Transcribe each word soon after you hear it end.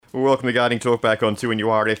Well, welcome to Gardening Talk back on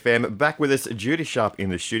 2NURFM. Back with us, Judy Sharp in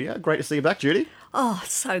the studio. Great to see you back, Judy. Oh,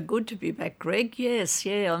 so good to be back, Greg. Yes,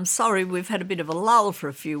 yeah. I'm sorry we've had a bit of a lull for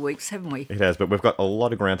a few weeks, haven't we? It has, but we've got a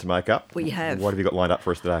lot of ground to make up. We have. What have you got lined up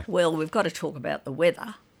for us today? Well, we've got to talk about the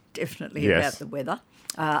weather. Definitely about the weather.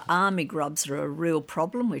 Army grubs are a real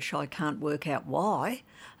problem, which I can't work out why.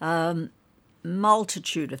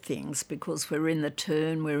 Multitude of things, because we're in the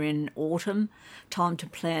turn, we're in autumn, time to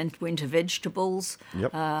plant winter vegetables.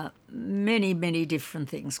 Yep. Many different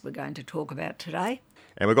things we're going to talk about today.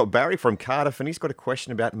 And we've got Barry from Cardiff, and he's got a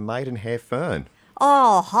question about maidenhair fern.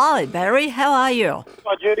 Oh, hi, Barry. How are you?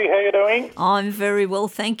 Hi, Judy. How you doing? I'm very well,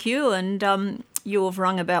 thank you. And you have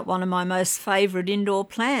rung about one of my most favourite indoor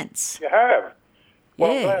plants. You have?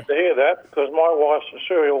 Well, Yeah. I'm glad to hear that, because my wife's a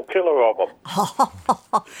serial killer of them.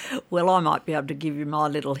 Well, I might be able to give you my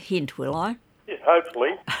little hint, will I? Yeah,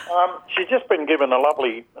 hopefully. She's just been given a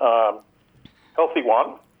lovely, healthy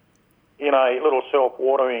one in a little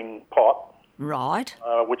self-watering pot, Right.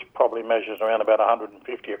 which probably measures around about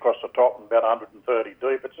 150 across the top and about 130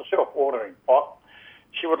 deep. It's a self-watering pot.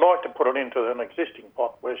 She would like to put it into an existing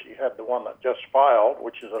pot where she had the one that just failed,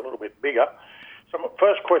 which is a little bit bigger. So my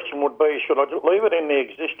first question would be, should I leave it in the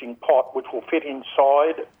existing pot, which will fit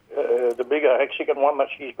inside the bigger hexagon one that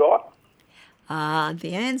she's got?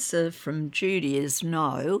 The answer from Judy is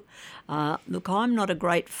no. Look, I'm not a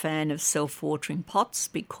great fan of self-watering pots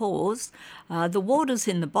because the water's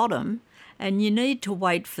in the bottom and you need to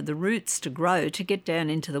wait for the roots to grow to get down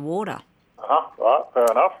into the water. Right, fair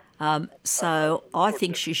enough. So I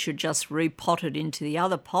think she should just repot it into the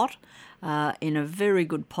other pot in a very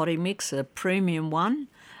good potting mix, a premium one.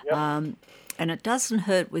 Yep. And it doesn't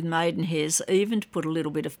hurt with maidenhairs even to put a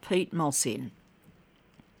little bit of peat moss in.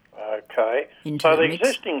 Okay. Into So the the mix.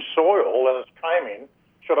 existing soil that it came in,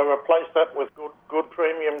 should I replace that with good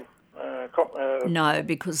premium? No,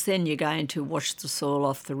 because then you're going to wash the soil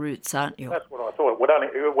off the roots, aren't you? That's what I thought. It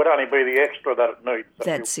would only be the extra that it needs.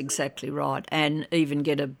 That's exactly right. And even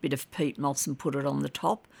get a bit of peat moss and put it on the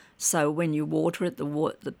top. So when you water it,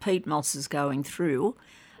 the peat moss is going through.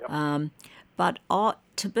 Yep. But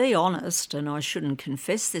to be honest, and I shouldn't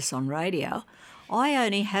confess this on radio, I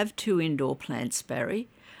only have two indoor plants, Barry.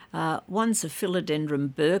 One's a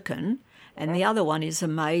Philodendron Birkin and the other one is a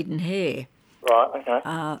maidenhair. Right,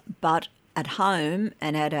 okay. But at home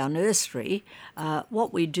and at our nursery,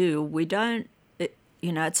 what we do, we don't,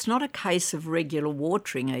 it's not a case of regular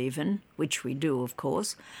watering even, which we do, of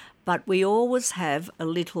course, but we always have a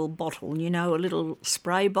little bottle, a little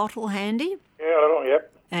spray bottle handy. Yeah,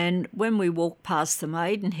 yep. And when we walk past the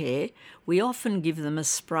maidenhair, we often give them a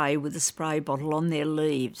spray with a spray bottle on their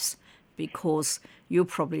leaves because you're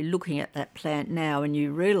probably looking at that plant now and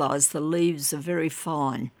you realise the leaves are very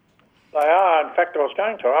fine. They are. In fact, I was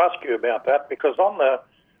going to ask you about that because on the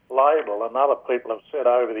label, and other people have said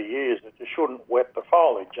over the years that you shouldn't wet the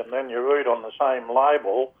foliage, and then you read on the same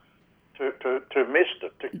label to mist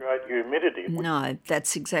it, to create humidity. No,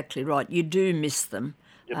 that's exactly right. You do miss them.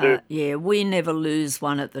 You do? Yeah, we never lose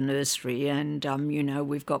one at the nursery and,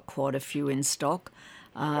 we've got quite a few in stock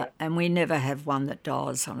and we never have one that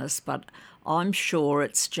dies on us, but I'm sure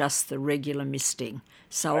it's just the regular misting.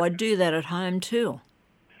 So I do that at home too.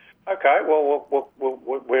 Okay, well,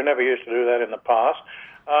 we never used to do that in the past.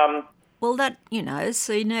 Well,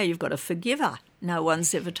 see, now you've got to forgive her. No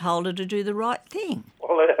one's ever told her to do the right thing.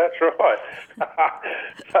 Well, that's right.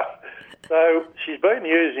 So she's been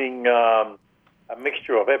using a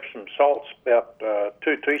mixture of Epsom salts, about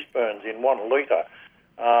 2 teaspoons in 1 litre.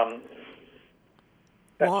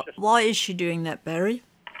 Why is she doing that, Barry?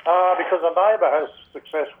 Because a neighbour has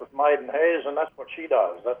success with maidenhairs, and that's what she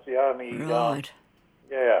does. That's the only... Right.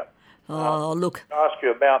 Yeah. Oh, look. Ask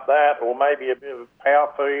you about that, or maybe a bit of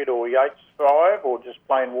power feed or Yates 5, or just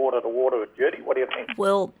plain water to water it, Judy. What do you think?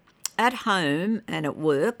 Well, at home and at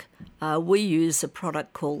work, we use a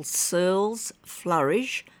product called Searles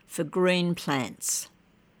Flourish for green plants.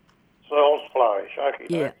 Searles Flourish, okay.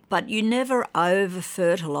 Yeah, but you never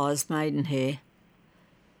over-fertilise maidenhair.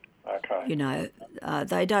 Okay.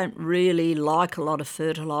 They don't really like a lot of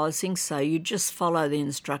fertilising, so you just follow the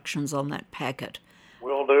instructions on that packet.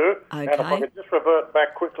 Will do. Okay. And if I could just revert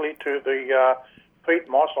back quickly to the peat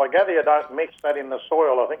moss, I gather you don't mix that in the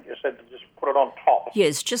soil. I think you said to just put it on top.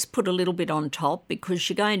 Yes, just put a little bit on top because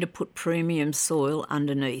you're going to put premium soil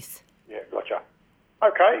underneath. Yeah, gotcha.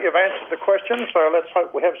 Okay, you've answered the question, so let's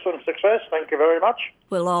hope we have some success. Thank you very much.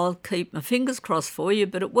 Well, I'll keep my fingers crossed for you,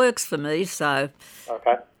 but it works for me, so...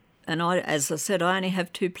 Okay. And as I said, I only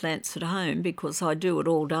have 2 plants at home because I do it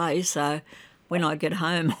all day, so... When I get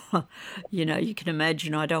home, you can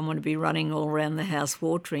imagine I don't want to be running all around the house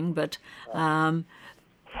watering, but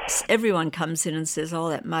everyone comes in and says, oh,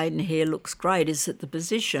 that maidenhair looks great. Is it the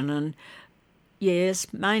position? And yes,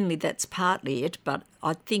 mainly that's partly it, but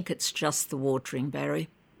I think it's just the watering, Barry.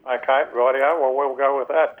 Okay, rightio. Well, we'll go with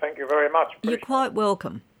that. Thank you very much. You're quite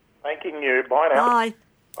welcome. Thanking you. Bye now. Bye.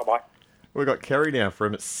 Bye-bye. We've got Kerry now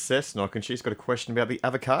from Cessnock, and she's got a question about the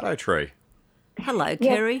avocado tree. Hello,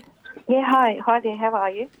 Kerry. Yeah, hi. Hi there. How are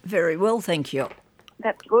you? Very well, thank you.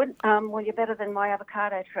 That's good. Well, you're better than my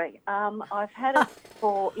avocado tree. I've had it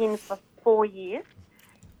for 4 years.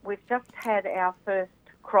 We've just had our first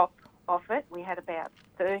crop off it. We had about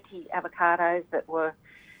 30 avocados that were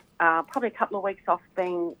probably a couple of weeks off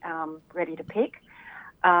being ready to pick.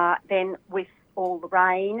 Then with all the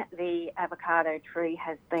rain, the avocado tree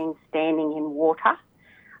has been standing in water.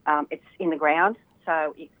 It's in the ground,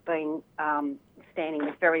 so it's been standing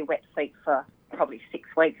with very wet feet for probably 6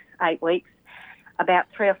 weeks, 8 weeks. About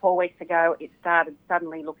 3 or 4 weeks ago, it started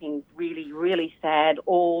suddenly looking really, really sad.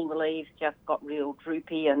 All the leaves just got real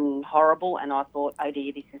droopy and horrible, and I thought, oh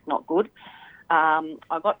dear, this is not good.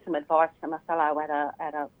 I got some advice from a fellow at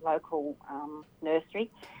a local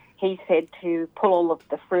nursery. He said to pull all of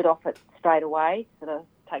the fruit off it straight away, sort of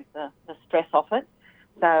take the stress off it.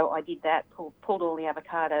 So I did that, pulled all the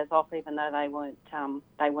avocados off, even though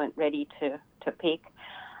they weren't ready to pick.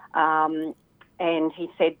 And he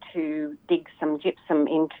said to dig some gypsum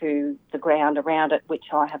into the ground around it, which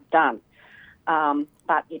I have done.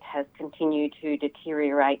 But it has continued to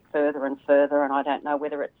deteriorate further and further, and I don't know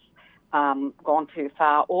whether it's gone too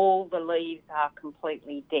far. All the leaves are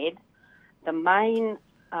completely dead. The main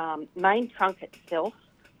trunk itself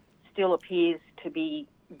still appears to be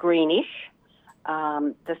greenish.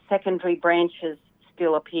 The secondary branches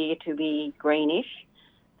still appear to be greenish.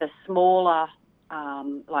 The smaller,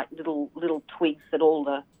 like little twigs that all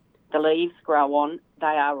the leaves grow on, they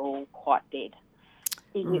are all quite dead.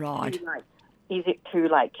 Is it too late? Is it too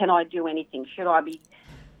late? Can I do anything? Should I be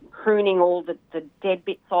pruning all the dead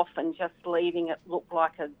bits off and just leaving it look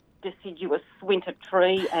like a deciduous winter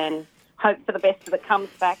tree and hope for the best that it comes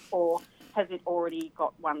back, or has it already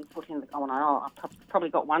got 1 foot in the... Oh, no, I've probably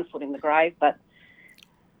got 1 foot in the grave, but...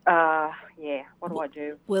 what do I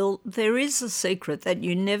do? Well, there is a secret that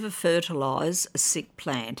you never fertilise a sick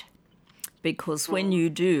plant, because when you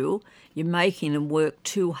do, you're making them work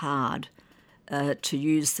too hard to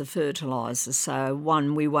use the fertiliser. So,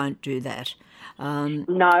 we won't do that.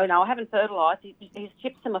 No, I haven't fertilised. Is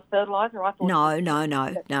gypsum a fertiliser? I thought.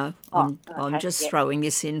 No. I'm just throwing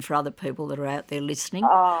this in for other people that are out there listening.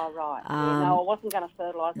 Oh, right. No, I wasn't going to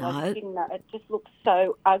fertilise. No. I didn't know. It just looked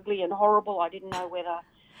so ugly and horrible. I didn't know whether...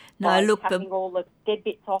 cutting all the dead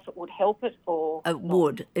bits off, it would help it, or it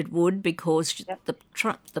would, because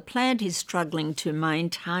the plant is struggling to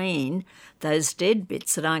maintain those dead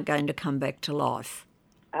bits that aren't going to come back to life.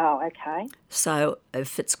 Oh, okay. So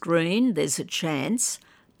if it's green, there's a chance.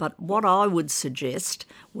 But what I would suggest,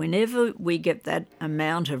 whenever we get that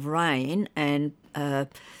amount of rain, and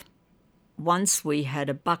once we had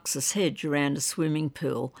a buxus hedge around a swimming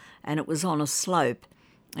pool, and it was on a slope.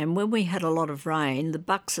 And when we had a lot of rain, the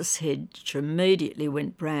buxus hedge immediately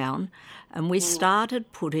went brown, and we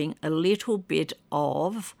started putting a little bit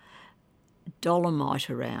of dolomite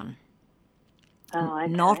around. Oh, okay.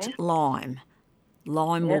 Not lime.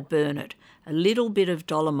 Lime will burn it. A little bit of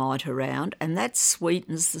dolomite around, and that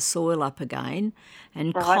sweetens the soil up again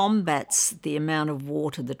and combats the amount of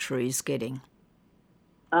water the tree's getting.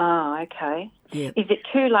 Oh, okay. Yeah. Is it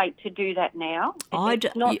too late to do that now?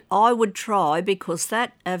 I would try, because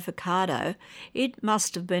that avocado, it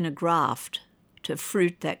must have been a graft to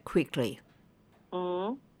fruit that quickly.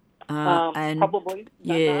 And probably.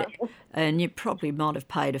 Yeah, and you probably might have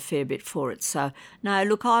paid a fair bit for it. So, no,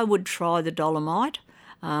 look, I would try the dolomite,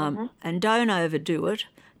 and don't overdo it,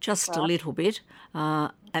 just a little bit.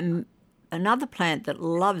 And another plant that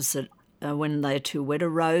loves it when they're too wet are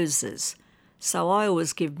roses. So I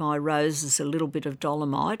always give my roses a little bit of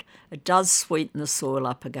dolomite. It does sweeten the soil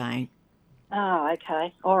up again. Oh,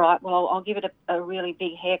 okay. All right. Well, I'll give it a really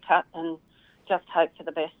big haircut and just hope for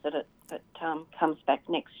the best that it comes back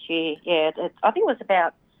next year. Yeah, I think it was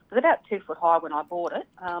about 2 foot high when I bought it.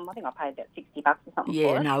 I think I paid about $60 or something for it.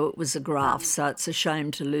 Yeah, no, it was a graft, so it's a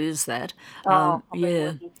shame to lose that. I've been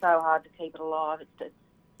working so hard to keep it alive. But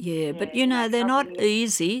they're not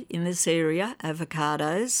easy in this area,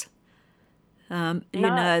 avocados.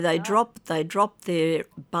 They drop their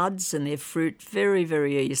buds and their fruit very,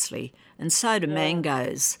 very easily, and so do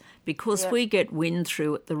mangoes, because we get wind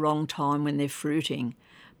through at the wrong time when they're fruiting.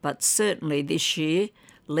 But certainly this year,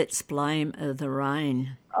 let's blame the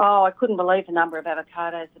rain. Oh, I couldn't believe the number of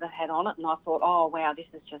avocados that I had on it, and I thought, oh, wow, this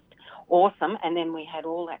is just awesome. And then we had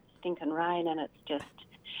all that stinking rain, and it's just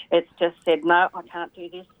it's just said, no, I can't do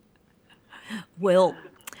this. Well,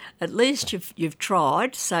 at least you've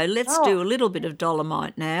tried. So let's do a little bit of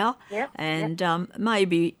dolomite now. Yep, And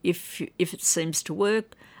maybe if it seems to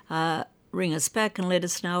work, ring us back and let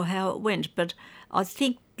us know how it went. But I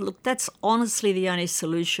think, look, that's honestly the only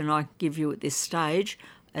solution I can give you at this stage.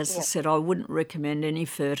 As I said, I wouldn't recommend any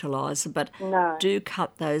fertiliser, but do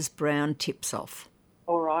cut those brown tips off.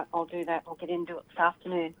 All right, I'll do that. I'll get into it this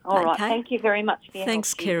afternoon. All right, thank you very much for your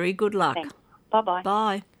Thanks, help. Kerry. Good luck. Thanks. Bye-bye.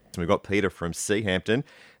 Bye. So we've got Peter from Seahampton.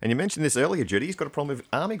 And you mentioned this earlier, Judy. He's got a problem with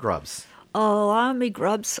army grubs. Oh, army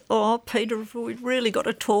grubs. Oh, Peter, we've really got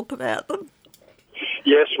to talk about them.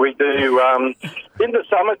 Yes, we do. In the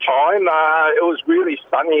summertime, it was really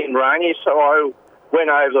sunny and rainy, so I went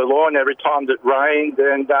over the lawn every time that rained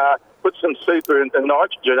and put some super and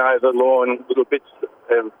nitrogen over the lawn, little bits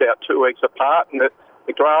about 2 weeks apart, and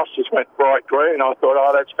the grass just went bright green. I thought,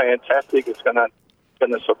 oh, that's fantastic. It's going to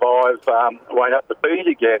survive. I won't have to feed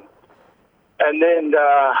again. And then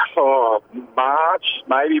March,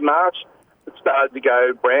 it started to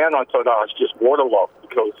go brown. I thought, oh, it's just waterlogged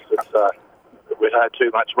because we've had too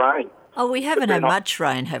much rain. Oh, we haven't had much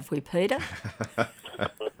rain, have we, Peter?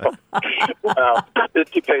 Well,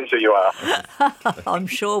 it depends who you are. I'm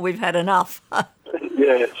sure we've had enough.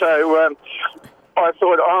 Yeah, so I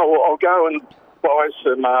thought, I'll go and buy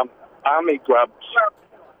some army grub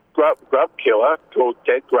killer called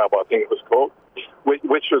Dead Grub, I think it was called,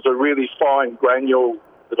 which was a really fine granule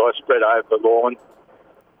that I spread over the lawn.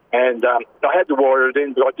 And I had to water it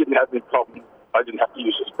in, but I didn't have any problem. I didn't have to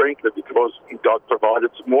use a sprinkler because God provided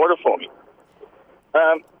some water for me.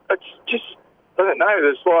 It's just, I don't know,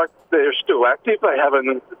 it's like they're still active. They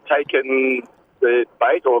haven't taken the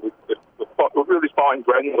bait or the really fine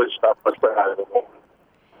granular stuff I spread over the lawn.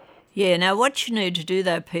 Yeah, now what you need to do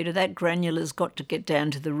though, Peter, that granular's got to get down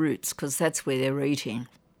to the roots because that's where they're eating.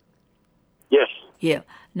 Yes. Yeah.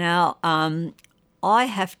 Now, I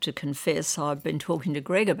have to confess, I've been talking to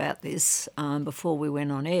Greg about this before we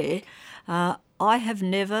went on air. I have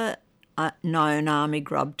never known army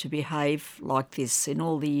grub to behave like this in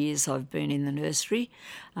all the years I've been in the nursery.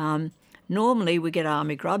 Normally we get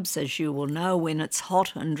army grubs, as you will know, when it's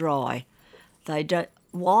hot and dry. They don't.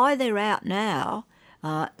 Why they're out now,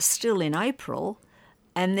 still in April,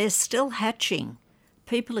 and they're still hatching.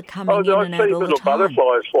 People are coming in and out all the time. I see little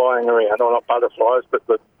butterflies flying around, or not butterflies, but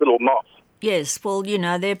the little moths. Yes, well, you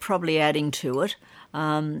know, they're probably adding to it.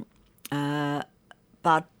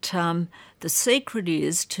 But the secret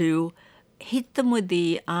is to hit them with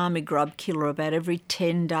the army grub killer about every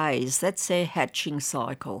 10 days. That's their hatching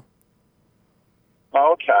cycle.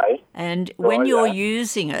 Okay. And when you're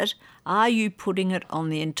using it, are you putting it on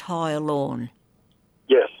the entire lawn?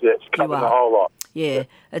 Yes, covering the whole lot. Yeah,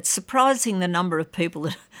 it's surprising the number of people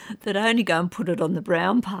that only go and put it on the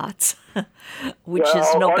brown parts, which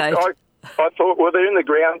is not going to... I thought, well, they're in the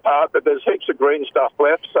ground part, but there's heaps of green stuff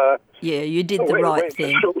left, so... Yeah, you did the right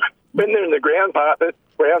thing. When they're in the ground part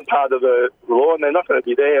of the lawn, they're not going to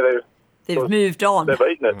be there. They've moved on. They've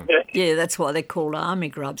eaten it. Yeah, that's why they're called army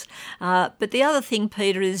grubs. But the other thing,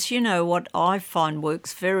 Peter, is, you know, what I find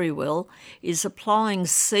works very well is applying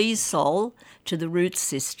sea sol to the root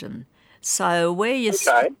system. So where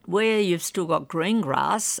you've still got green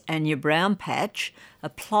grass and your brown patch,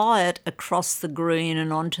 apply it across the green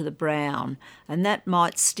and onto the brown, and that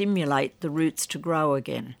might stimulate the roots to grow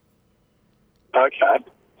again. Okay.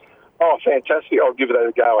 Oh, fantastic. I'll give that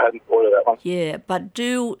a go. I hadn't thought of that one. Yeah, but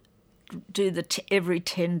do the every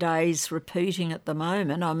 10 days repeating at the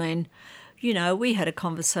moment. I mean, you know, we had a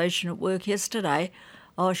conversation at work yesterday.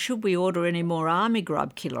 Oh, should we order any more army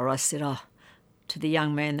grub killer? I said, to the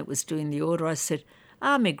young man that was doing the order, I said,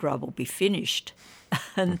 army grub will be finished.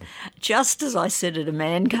 And just as I said it, a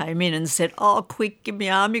man came in and said, oh, quick, give me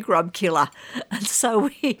army grub killer. And so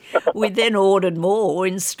we then ordered more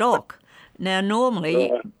in stock. Now,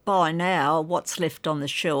 normally, by now, what's left on the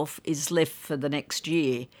shelf is left for the next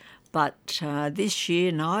year. But this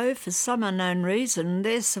year, no, for some unknown reason,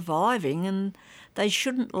 they're surviving and they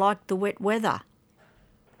shouldn't like the wet weather.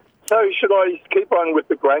 So should I keep on with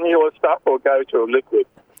the granular stuff or go to a liquid?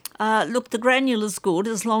 Look, the granular's good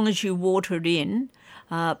as long as you water it in.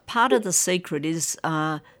 Part of the secret is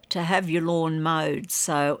to have your lawn mowed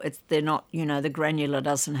so they're not, you know, the granular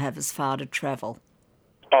doesn't have as far to travel.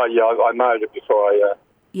 Oh, yeah, I mowed it before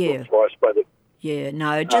I spread it. Yeah,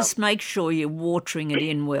 no, just make sure you're watering it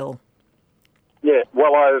in well. Yeah,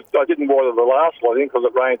 well, I didn't water the last one because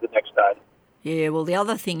it rained the next day. Yeah, well, the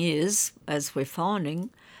other thing is, as we're finding,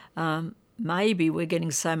 maybe we're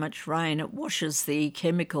getting so much rain it washes the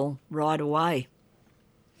chemical right away.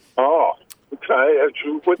 Oh, okay.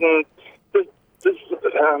 This,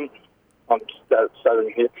 I'm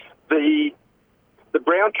stuttering here. The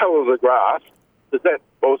brown colour of the grass, does that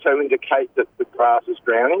also indicate that the grass is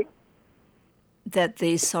drowning?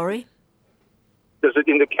 Sorry? Does it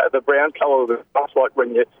indicate the brown colour of the grass, like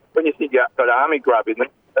when you think you've got army grub in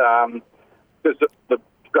it? Does the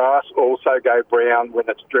grass also go brown when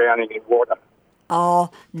it's drowning in water?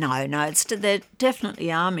 Oh, no, they're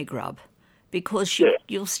definitely army grub, because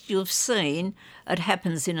you've seen it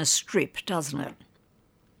happens in a strip, doesn't it?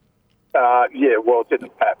 Well, it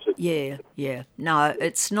didn't patch it. Yeah. No,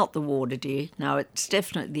 it's not the water, dear. No, it's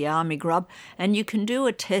definitely the army grub. And you can do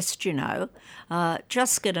a test,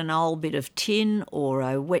 just get an old bit of tin or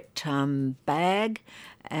a wet bag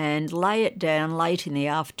and lay it down late in the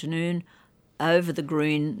afternoon over the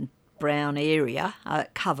green-brown area,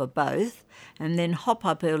 cover both, and then hop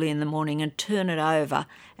up early in the morning and turn it over,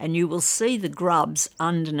 and you will see the grubs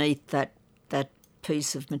underneath that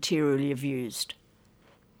piece of material you've used.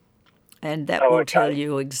 And that will tell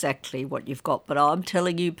you exactly what you've got. But I'm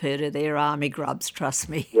telling you, Peter, they're army grubs, trust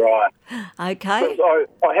me. Right. Okay.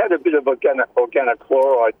 I had a bit of organic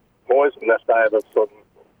chloride poison left over from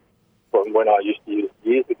when I used to use it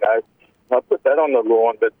years ago. I put that on the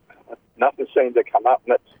lawn, but nothing seemed to come up,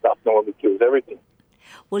 and that stuff normally kills everything.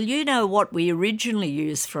 Well, you know what we originally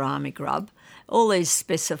used for army grub? All these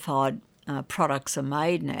specified products are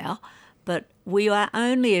made now, but we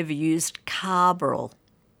only ever used carbaryl.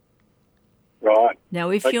 Right.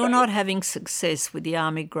 Now, if you're not having success with the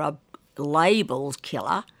army grub label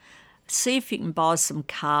killer, see if you can buy some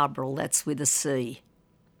carbaryl. That's with a C.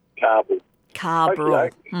 Carbaryl.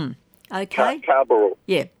 Okay. Carbaryl.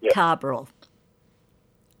 Yeah, carbaryl.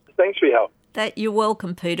 Thanks for your help. You're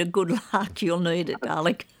welcome, Peter. Good luck. You'll need it,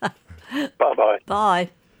 darling. Bye-bye. Bye.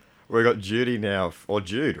 We've got Judy now, or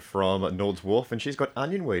Jude, from Nords Wharf, and she's got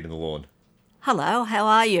onion weed in the lawn. Hello, how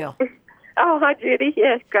are you? Oh, hi, Judy.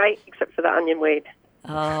 Yeah, great, except for the onion weed.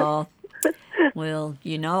 Oh, well,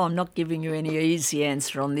 I'm not giving you any easy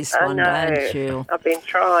answer on this one, I know. don't you? I've been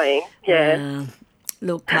trying, yeah.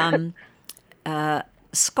 Look,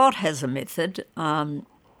 Scott has a method.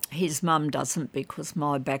 His mum doesn't, because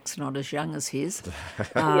my back's not as young as his.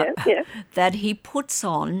 Yeah. That he puts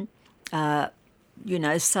on,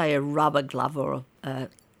 say a rubber glove or,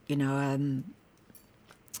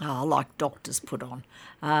 like doctors put on.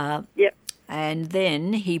 Yep. And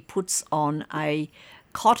then he puts on a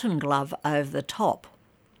cotton glove over the top.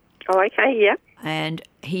 Oh, okay, yeah. And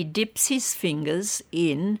he dips his fingers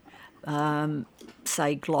in,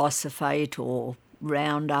 say, glyphosate or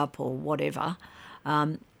Roundup or whatever,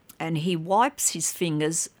 and he wipes his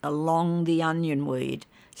fingers along the onion weed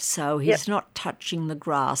so he's not touching the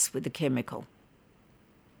grass with the chemical.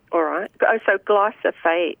 All right. Oh, so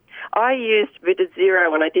glyphosate. I used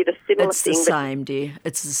Ridazero when I did a similar thing. It's the same, dear.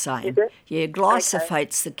 It's the same. Is it? Yeah,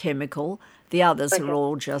 glyphosate's the chemical. The others are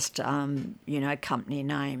all just, company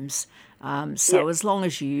names. As long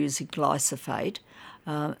as you're using glyphosate,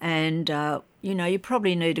 you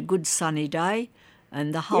probably need a good sunny day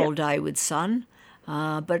and the whole day with sun.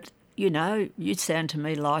 But, you sound to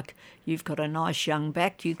me like you've got a nice young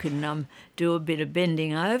back. You can do a bit of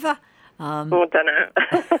bending over. I don't know.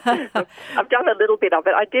 I've done a little bit of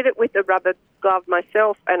it. I did it with a rubber glove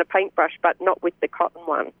myself and a paintbrush, but not with the cotton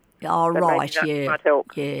one. Oh, right, maybe that might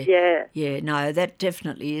help. Yeah, no, that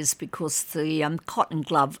definitely is, because the cotton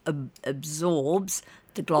glove absorbs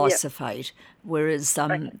the glyphosate, whereas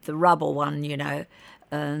the rubber one,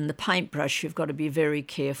 and the paintbrush, you've got to be very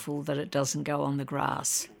careful that it doesn't go on the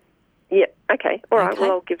grass. Yeah, okay. All right,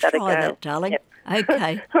 well, I'll give that a go. Try that, darling. Yep.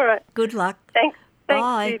 Okay. All right. Good luck. Thanks,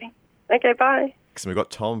 Bye. Judy. Okay, bye. So we've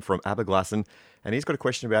got Tom from Aberglasslyn, and he's got a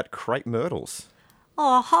question about crepe myrtles.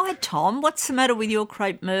 Oh, hi, Tom. What's the matter with your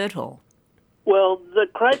crepe myrtle? Well, the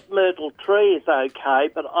crepe myrtle tree is okay,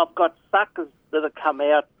 but I've got suckers that have come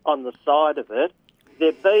out on the side of it.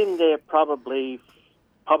 They've been there probably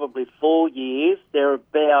 4 years. They're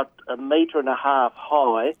about 1.5 metres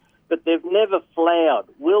high, but they've never flowered.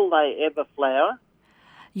 Will they ever flower?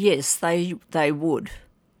 Yes, they would.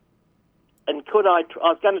 And I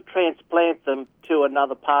was going to transplant them to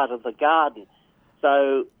another part of the garden.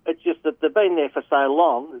 So it's just that they've been there for so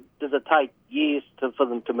long, does it take years for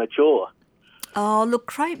them to mature? Oh, look,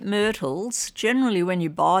 crepe myrtles, generally when you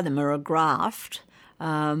buy them, are a graft.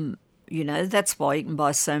 That's why you can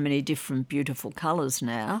buy so many different beautiful colours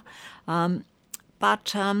now.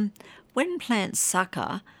 But when plants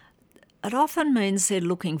sucker, it often means they're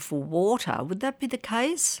looking for water. Would that be the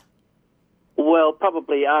case? Well,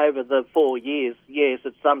 probably over the 4 years, yes.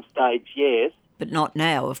 At some stage, yes. But not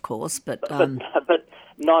now, of course. But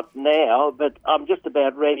not now. But I'm just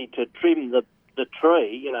about ready to trim the the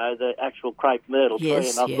tree, you know, the actual crepe myrtle Yes, tree,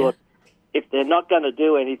 and I yeah. thought, if they're not going to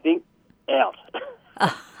do anything, out.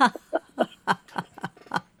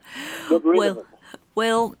 Get rid of them.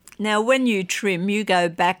 Well, now when you trim, you go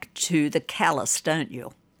back to the callus, don't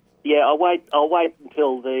you? Yeah, I'll wait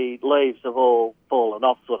until the leaves have all fallen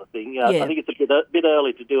off, sort of thing. You know, Yeah. I think it's a bit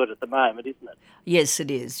early to do it at the moment, isn't it? Yes,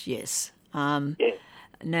 it is, yes. Yeah.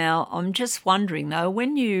 Now, I'm just wondering, though,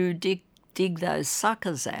 when you dig those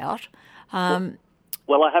suckers out,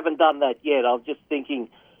 Well, I haven't done that yet. I was just thinking,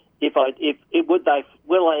 will they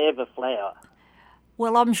ever flower?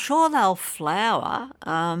 well, I'm sure they'll flower.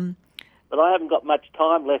 But I haven't got much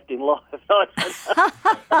time left in life.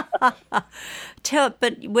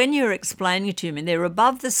 But when you're explaining to me, they're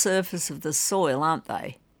above the surface of the soil, aren't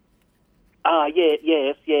they?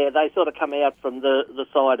 Yes. They sort of come out from the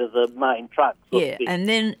side of the main truck. Sort Yeah, of thing. and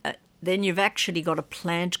then you've actually got a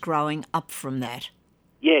plant growing up from that.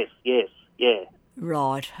 Yes, yeah.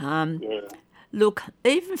 Right. Yeah. Look,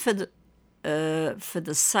 even for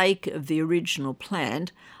the sake of the original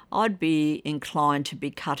plant, I'd be inclined to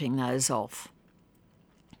be cutting those off.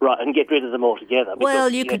 Right, and get rid of them altogether. Well,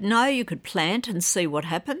 because, you could plant and see what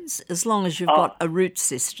happens as long as you've got a root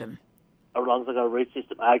system. As long as I've got a root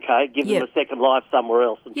system. Okay, give Yep. them a second life somewhere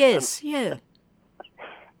else. Yes, yeah.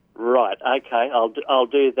 Right, okay, I'll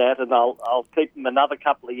do that, and I'll keep them another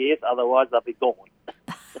couple of years, otherwise they'll be gone.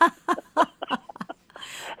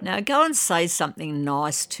 Now go and say something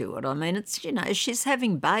nice to it. I mean, it's, she's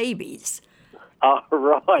having babies. Oh,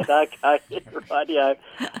 right, okay, rightio.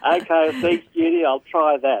 Okay, thanks, Judy, I'll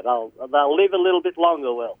try that. They'll live a little bit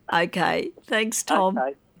longer, well. Okay, thanks, Tom.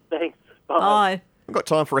 Okay, thanks, bye. Bye. We've got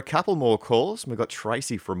time for a couple more calls. We've got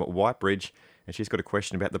Tracy from Whitebridge, and she's got a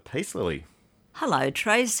question about the peace lily. Hello,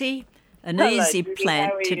 Tracy. An Hello, easy Judy.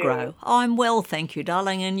 plant How are to you? grow. I'm well, thank you,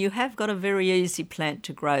 darling, and you have got a very easy plant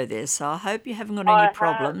to grow there, so I hope you haven't got any have.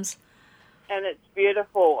 problems. And it's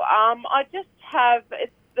beautiful. I just have,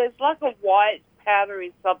 there's like a white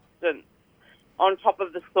powdery substance on top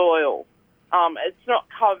of the soil. It's not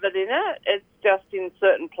covered in it. It's just in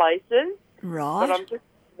certain places. Right. But I'm just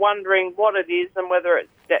wondering what it is and whether it's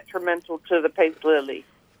detrimental to the peace lily.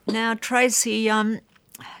 Now, Tracy,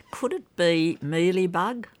 could it be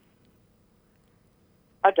mealybug?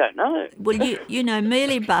 I don't know. Well, you know,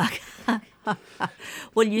 mealybug.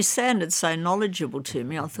 Well, you sounded so knowledgeable to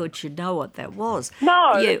me, I thought you'd know what that was.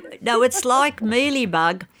 No. No, it's like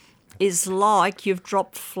mealybug is like you've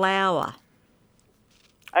dropped flour.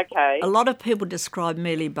 Okay. A lot of people describe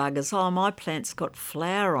mealybug as, oh, my plant's got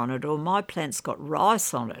flour on it or my plant's got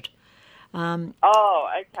rice on it. Oh,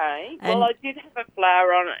 okay. And- Well, I did have a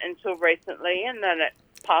flower on it until recently, and then it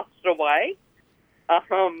passed away. So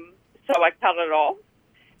I cut it off.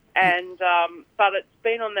 And but it's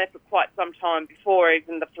been on there for quite some time before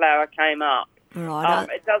even the flower came up. Right.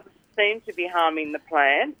 It doesn't seem to be harming the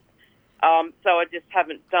plant, so I just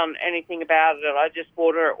haven't done anything about it. I just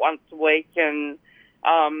water it once a week, and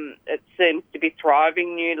it seems to be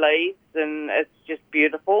thriving, new leaves, and it's just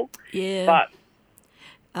beautiful. Yeah. But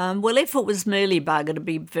Well, if it was mealybug, it'd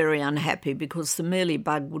be very unhappy because the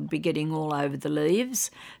mealybug would be getting all over the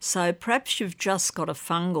leaves. So perhaps you've just got a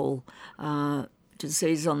fungal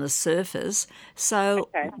disease on the surface. So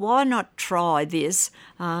why not try this?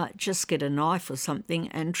 Just get a knife or something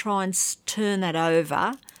and try and turn that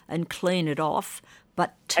over and clean it off,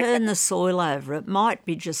 but turn the soil over. It might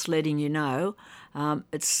be just letting you know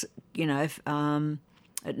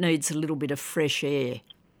it needs a little bit of fresh air.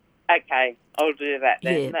 okay, I'll do that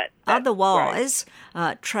then. Yeah. That's Otherwise,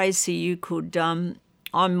 Tracy, you could.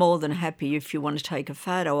 I'm more than happy if you want to take a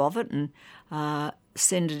photo of it and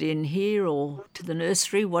send it in here or to the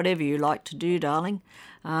nursery, whatever you like to do, darling,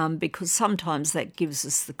 because sometimes that gives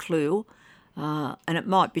us the clue, and it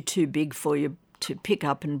might be too big for you to pick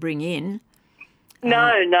up and bring in.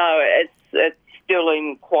 No, it's still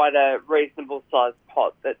in quite a reasonable sized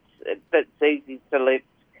pot that's easy to lift.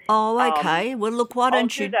 Oh, okay. Well, look, why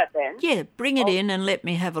don't I'll you? do that then. Yeah, bring it in and let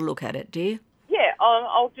me have a look at it, dear. Yeah,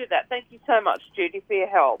 I'll do that. Thank you so much, Judy, for your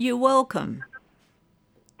help. You're welcome.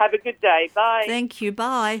 Have a good day. Bye. Thank you.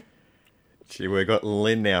 Bye. Gee, we've got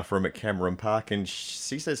Lynn now from Cameron Park, and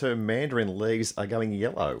she says her mandarin leaves are going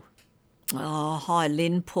yellow. Oh, hi,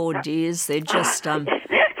 Lynn. Poor dears. They're just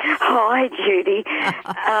Hi, Judy.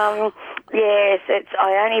 Yes, it's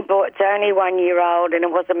only 1 year old, and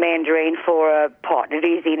it was a mandarin for a pot. It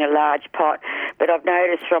is in a large pot, but I've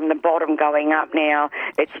noticed from the bottom going up now,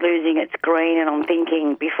 it's losing its green, and I'm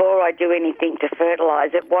thinking, before I do anything to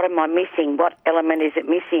fertilise it, what am I missing? What element is it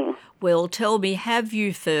missing? Well, tell me, have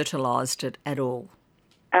you fertilised it at all?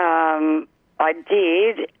 I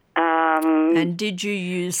did And did you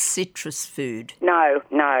use citrus food? No,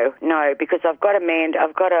 because I've got a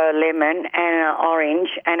lemon and an orange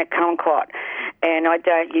and a kumquat, and I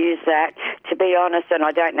don't use that. To be honest, and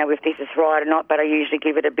I don't know if this is right or not, but I usually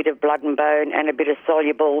give it a bit of blood and bone and a bit of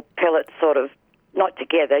soluble pellets, sort of, not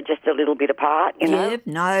together, just a little bit apart, you know? Yeah,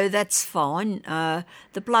 no, that's fine.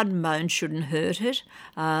 The blood and bone shouldn't hurt it.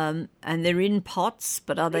 And they're in pots,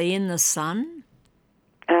 but are they in the sun?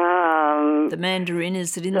 The mandarin,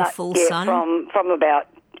 is it in the full sun? From about,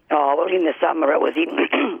 in the summer it was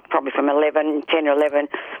in probably from 10 or 11,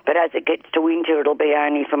 but as it gets to winter it'll be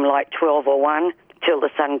only from like 12 or 1 till the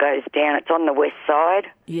sun goes down. It's on the west side.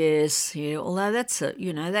 Yes, yeah, although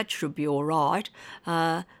that should be all right.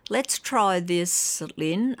 Let's try this,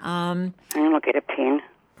 Lynn. And I'll get a pen.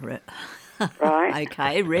 Right.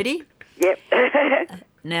 Okay, ready? Yep.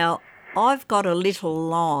 Now, I've got a little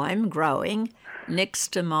lime growing next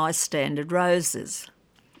to my standard roses.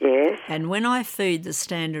 Yes. And when I feed the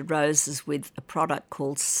standard roses with a product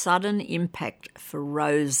called Sudden Impact for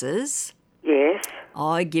Roses, yes,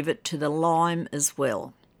 I give it to the lime as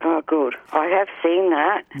well. Oh, good. I have seen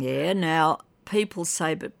that. Yeah, now people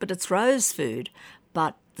say, but it's rose food.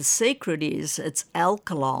 But the secret is it's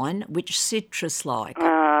alkaline, which citrus-like.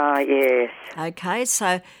 Ah, yes. Okay,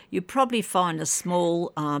 so you probably find a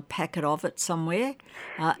small packet of it somewhere,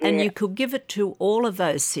 and you could give it to all of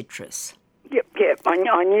those citrus. Yep.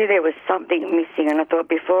 I knew there was something missing, and I thought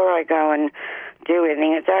before I go and do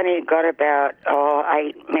anything, it's only got about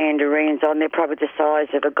 8 mandarins on there, probably the size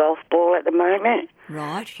of a golf ball at the moment.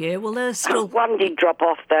 Right, yeah, well, there's still... One did drop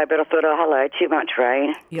off, though, but I thought, hello, too much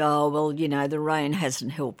rain. Yeah, well, the rain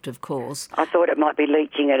hasn't helped, of course. I thought it might be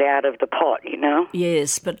leaching it out of the pot,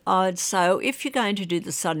 Yes, but so if you're going to do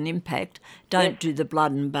the sudden impact, don't do the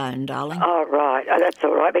blood and bone, darling. Oh, right. Oh, that's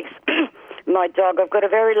all right, because my dog, I've got a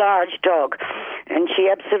very large dog, and she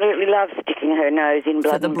absolutely loves sticking her nose in blood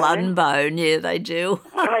and bone. For the blood and bone, yeah, they do.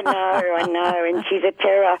 I know, and she's a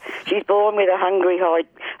terror. She's born with a hungry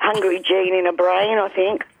gene in her brain, I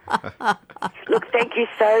think. Look, thank you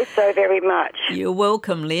so very much. You're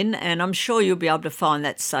welcome, Lynn, and I'm sure you'll be able to find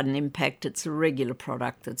that Sudden Impact. It's a regular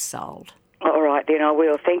product that's sold. All right, then I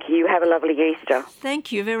will. Thank you. You have a lovely Easter.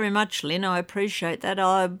 Thank you very much, Lynn. I appreciate that.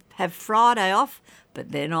 I have Friday off,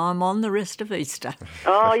 but then I'm on the rest of Easter.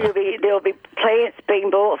 Oh, there'll be plants being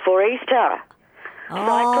bought for Easter.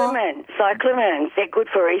 Cyclamens, they're good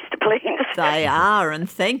for Easter plants. They are, and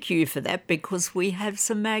thank you for that, because we have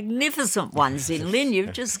some magnificent ones in. Lynn,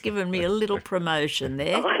 you've just given me a little promotion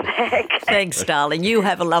there. Oh, thanks. Thanks, darling. You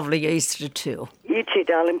have a lovely Easter too. You too,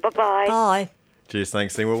 darling. Bye-bye. Bye. Cheers,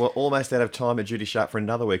 thanks, Lynn. Well, we're almost out of time at Judy Sharp for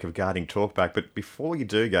another week of Gardening Talkback, but before you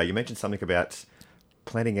do go, you mentioned something about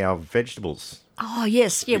planting our vegetables. Oh,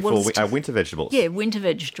 yes. Yeah, our winter vegetables. Yeah, winter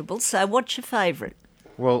vegetables. So what's your favourite?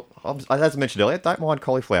 Well, as I mentioned earlier, don't mind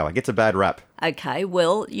cauliflower. It gets a bad rap. Okay,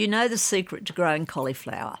 well, you know the secret to growing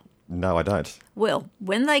cauliflower. No, I don't. Well,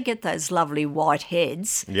 when they get those lovely white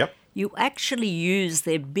heads, you actually use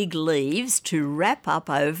their big leaves to wrap up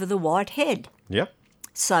over the white head. Yep.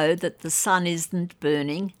 So that the sun isn't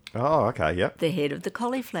burning the head of the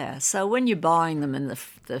cauliflower. So when you're buying them in the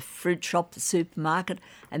fruit shop, the supermarket,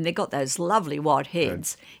 and they've got those lovely white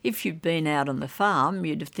heads, if you've been out on the farm,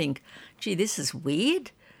 you'd think, gee, this is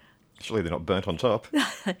weird. Surely they're not burnt on top.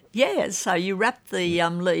 Yeah, so you wrap the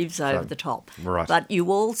leaves over the top. Right. But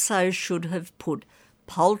you also should have put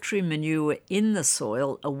poultry manure in the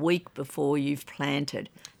soil a week before you've planted.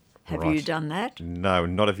 Have you done that? No,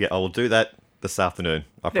 not as yet. I will do that this afternoon,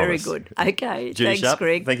 I promise. Very good. Okay, Judy thanks, Sharp,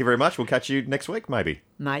 Greg. thank you very much. We'll catch you next week, maybe.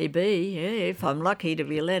 Maybe, yeah, if I'm lucky to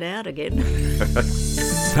be let out again.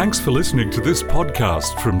 Thanks for listening to this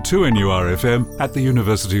podcast from 2NURFM at the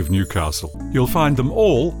University of Newcastle. You'll find them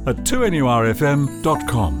all at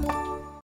 2NURFM.com.